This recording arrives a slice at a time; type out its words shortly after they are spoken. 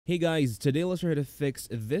Hey guys, today let's try to fix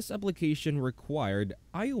this application required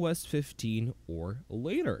iOS 15 or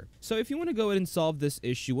later. So if you want to go ahead and solve this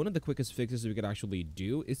issue, one of the quickest fixes we could actually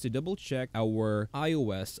do is to double check our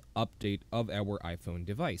iOS update of our iPhone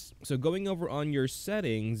device. So going over on your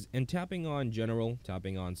settings and tapping on general,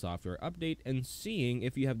 tapping on software update and seeing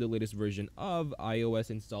if you have the latest version of iOS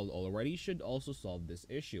installed already should also solve this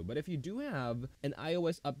issue. But if you do have an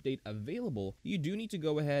iOS update available, you do need to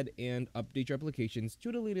go ahead and update your applications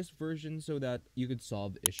to the latest version so that you could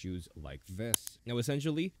solve issues like this. Now,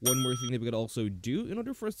 essentially, one more thing that we could also do in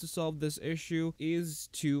order for us to solve this issue is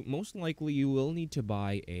to most likely you will need to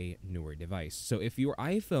buy a newer device. So if your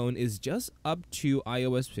iPhone is just up to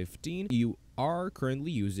iOS 15, you are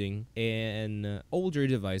currently using an older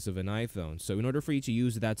device of an iPhone. So in order for you to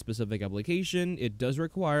use that specific application, it does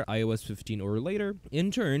require iOS 15 or later.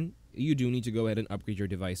 In turn, you do need to go ahead and upgrade your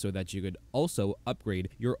device so that you could also upgrade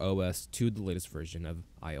your OS to the latest version of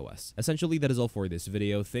iOS. Essentially, that is all for this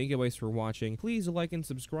video. Thank you guys for watching. Please like and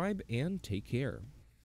subscribe and take care.